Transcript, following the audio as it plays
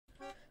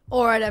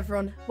Alright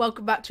everyone,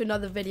 welcome back to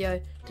another video.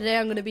 Today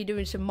I'm going to be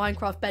doing some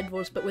Minecraft Bed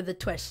Wars but with a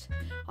twist.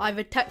 I have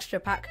a texture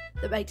pack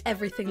that makes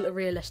everything look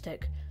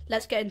realistic.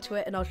 Let's get into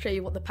it and I'll show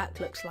you what the pack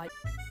looks like.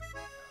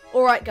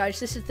 Alright guys,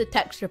 this is the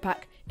texture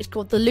pack. It's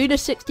called the Luna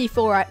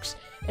 64X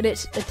and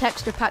it's a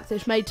texture pack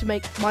that's made to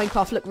make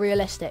Minecraft look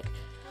realistic.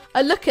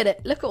 And look at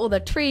it, look at all the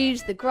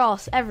trees, the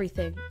grass,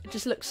 everything. It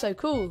just looks so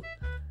cool.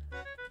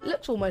 It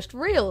looks almost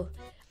real.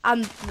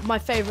 And my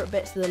favourite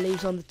bits are the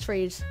leaves on the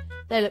trees.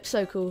 They look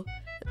so cool.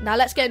 Now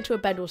let's get into a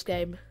Bed Wars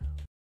game.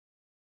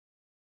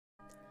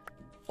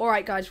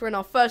 Alright guys, we're in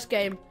our first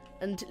game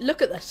and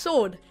look at the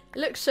sword. It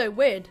looks so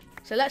weird.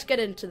 So let's get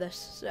into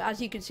this. So as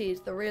you can see,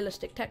 it's the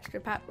realistic texture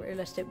pack,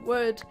 realistic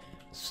wood,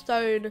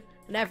 stone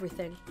and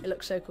everything. It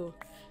looks so cool.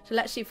 So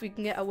let's see if we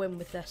can get a win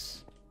with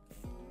this.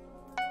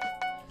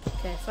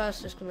 Okay,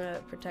 first just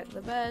gonna protect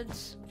the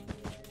beds.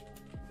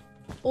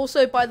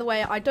 Also, by the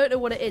way, I don't know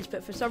what it is,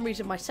 but for some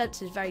reason my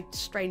sense is very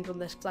strange on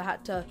this because I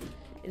had to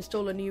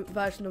install a new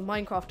version of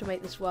Minecraft to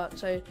make this work,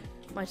 so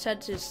my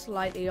sense is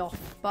slightly off,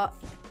 but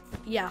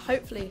yeah,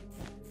 hopefully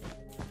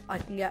I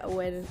can get a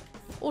win.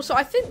 Also,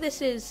 I think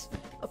this is,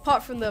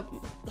 apart from the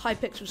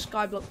Hypixel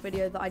Skyblock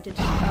video that I did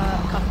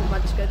a couple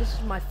months ago, this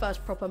is my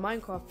first proper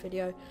Minecraft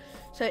video,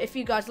 so if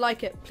you guys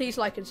like it, please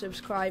like and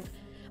subscribe,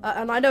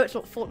 and I know it's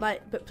not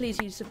Fortnite, but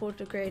please use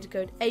supporter creator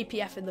code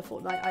APF in the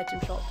Fortnite item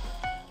shop.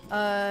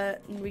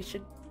 We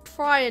should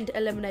try and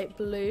eliminate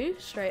Blue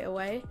straight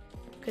away,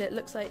 because it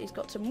looks like he's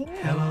got some...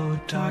 Hello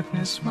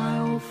darkness, my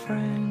old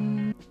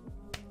friend.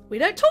 We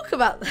don't talk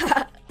about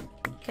that.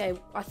 Okay,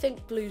 I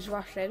think Blue's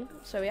rushing,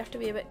 so we have to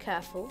be a bit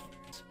careful.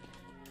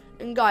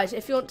 And guys,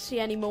 if you want to see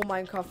any more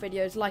Minecraft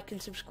videos, like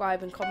and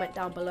subscribe and comment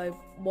down below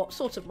what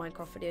sort of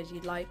Minecraft videos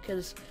you'd like,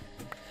 because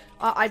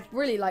I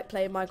really like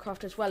playing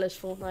Minecraft as well as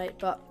Fortnite,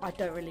 but I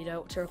don't really know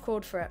what to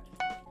record for it.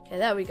 Okay,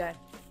 there we go.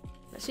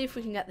 Let's see if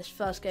we can get this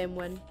first game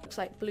win. Looks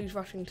like Blue's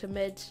rushing to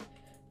mid.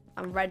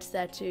 And Red's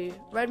there too.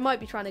 Red might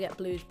be trying to get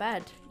Blue's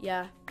bed.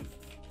 Yeah.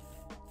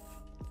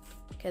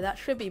 Okay, that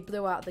should be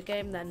Blue out of the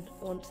game then.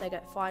 Once they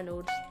get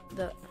finals.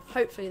 That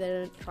hopefully they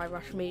don't try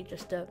rush me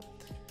just to...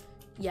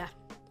 Yeah.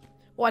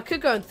 Well, I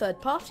could go in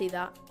third party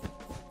that.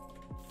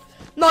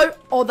 No!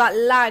 Oh, that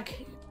lag.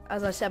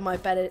 As I said, my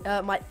bed...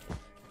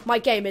 my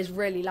game is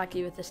really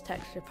laggy with this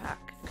texture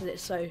pack. Because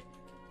it's so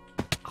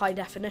high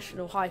definition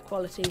or high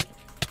quality.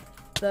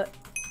 That...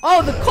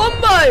 Oh, the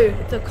combo!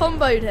 The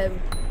comboed him.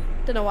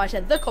 Don't know why I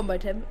said the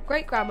comboed him.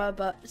 Great grammar,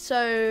 but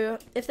so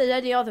if there's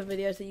any other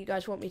videos that you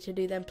guys want me to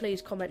do, then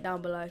please comment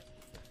down below.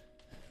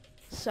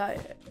 So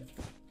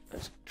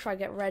let's try and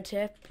get Red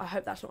here. I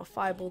hope that's not a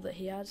fireball that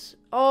he has.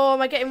 Oh,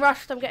 am I getting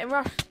rushed? I'm getting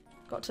rushed.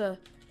 Got to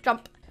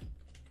jump.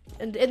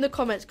 And in the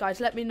comments, guys,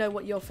 let me know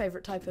what your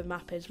favourite type of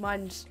map is.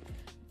 Mine's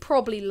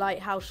probably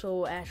Lighthouse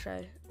or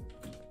Airshow.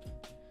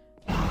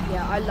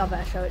 Yeah, I love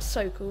Airshow. It's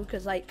so cool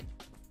because, like,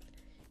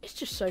 it's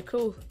just so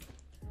cool.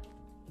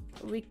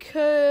 We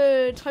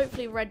could...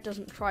 Hopefully Red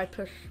doesn't try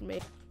push me.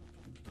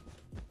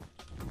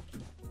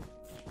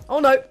 Oh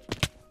no!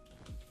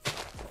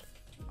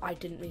 I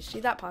didn't mean to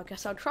do that part. I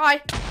guess I'll try.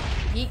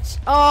 Yeet.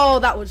 Oh,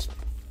 that was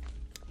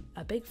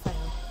a big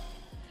fail.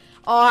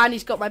 Oh, and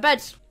he's got my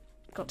beds.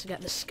 Got to get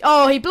this.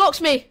 Oh, he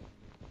blocks me!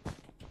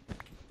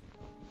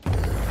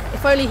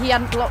 If only he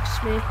hadn't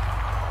blocked me.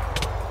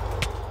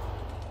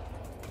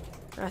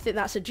 I think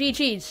that's a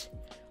GG's.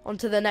 On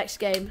to the next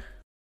game.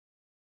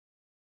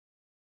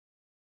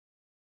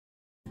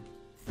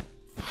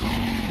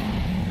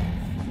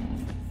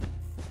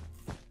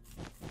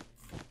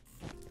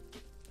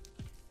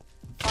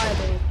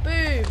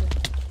 Boom!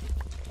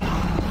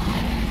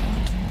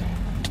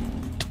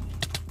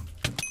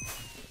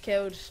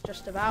 Killed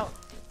just about.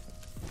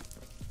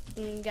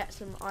 And get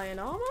some iron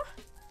armor.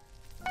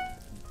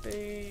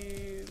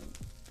 Boom.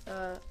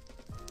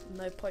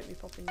 No point me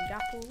popping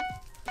Gapple.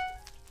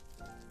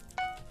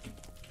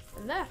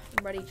 And there,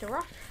 I'm ready to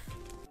rush.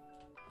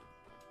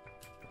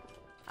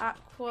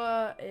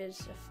 Aqua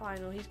is a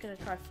final. He's gonna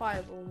try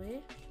fireball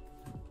me.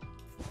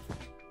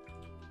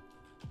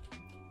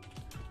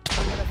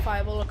 I'm gonna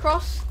fireball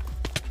across.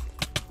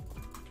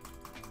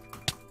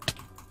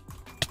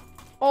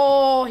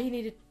 Oh, he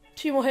needed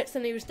 2 more hits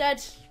and he was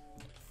dead.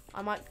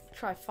 I might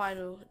try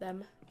final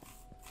them.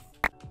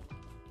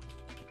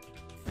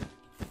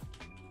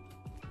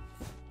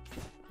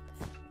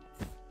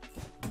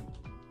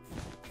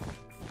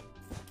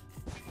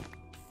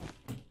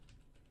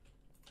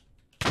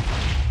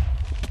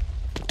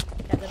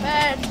 Get the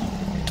bed.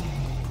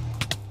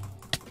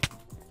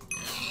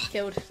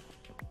 Killed.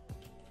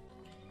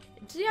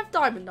 Does he have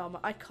diamond armor?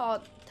 I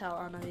can't tell.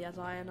 Oh no, he has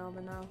iron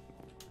armor now.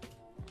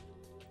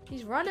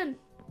 He's running.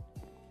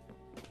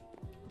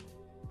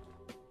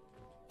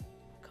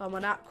 Come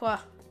on,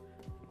 Aqua.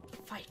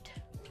 Fight.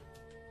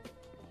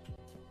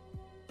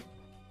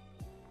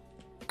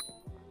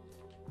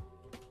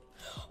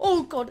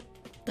 Oh, God.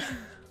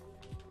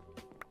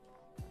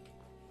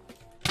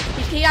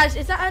 He has...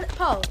 Is that a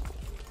pearl?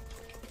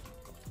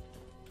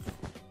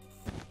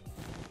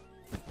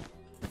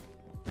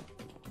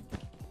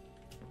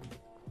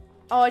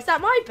 Oh, is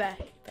that my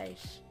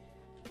base?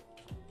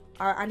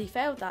 And he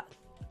failed that.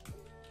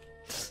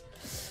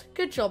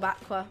 Good job,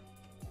 Aqua.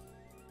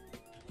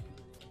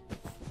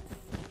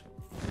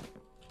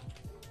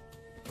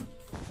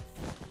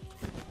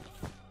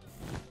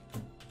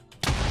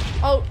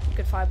 Oh,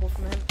 good fireball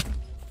from him.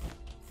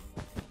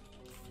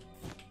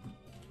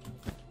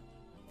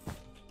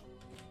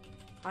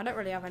 I don't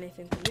really have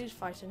anything to lose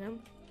fighting him.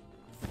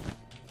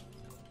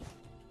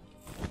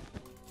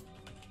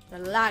 The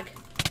lag.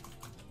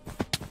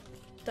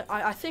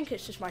 I think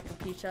it's just my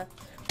computer.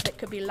 It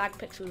could be lag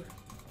pixel.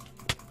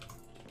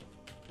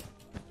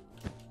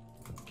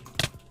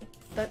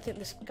 Don't think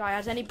this guy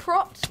has any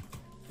props.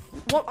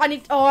 What I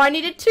need? Oh, I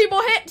needed 2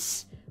 more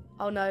hits.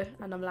 Oh no,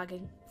 and I'm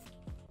lagging.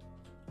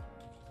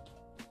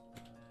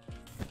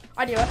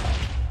 I knew it.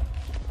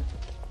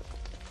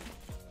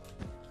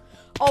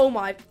 Oh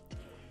my.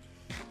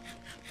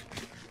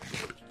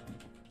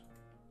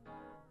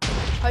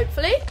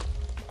 Hopefully.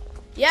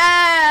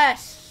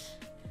 Yes!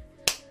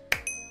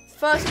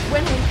 First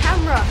win on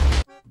camera.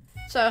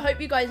 So I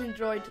hope you guys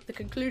enjoyed the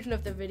conclusion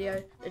of the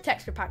video. The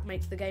texture pack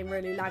makes the game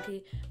really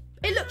laggy.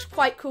 It looks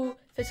quite cool.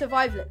 For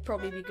survival it'd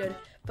probably be good,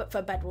 but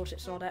for Bedwars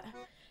it's not it.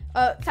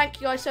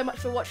 Thank you guys so much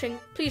for watching.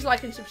 Please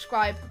like and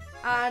subscribe,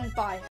 and bye.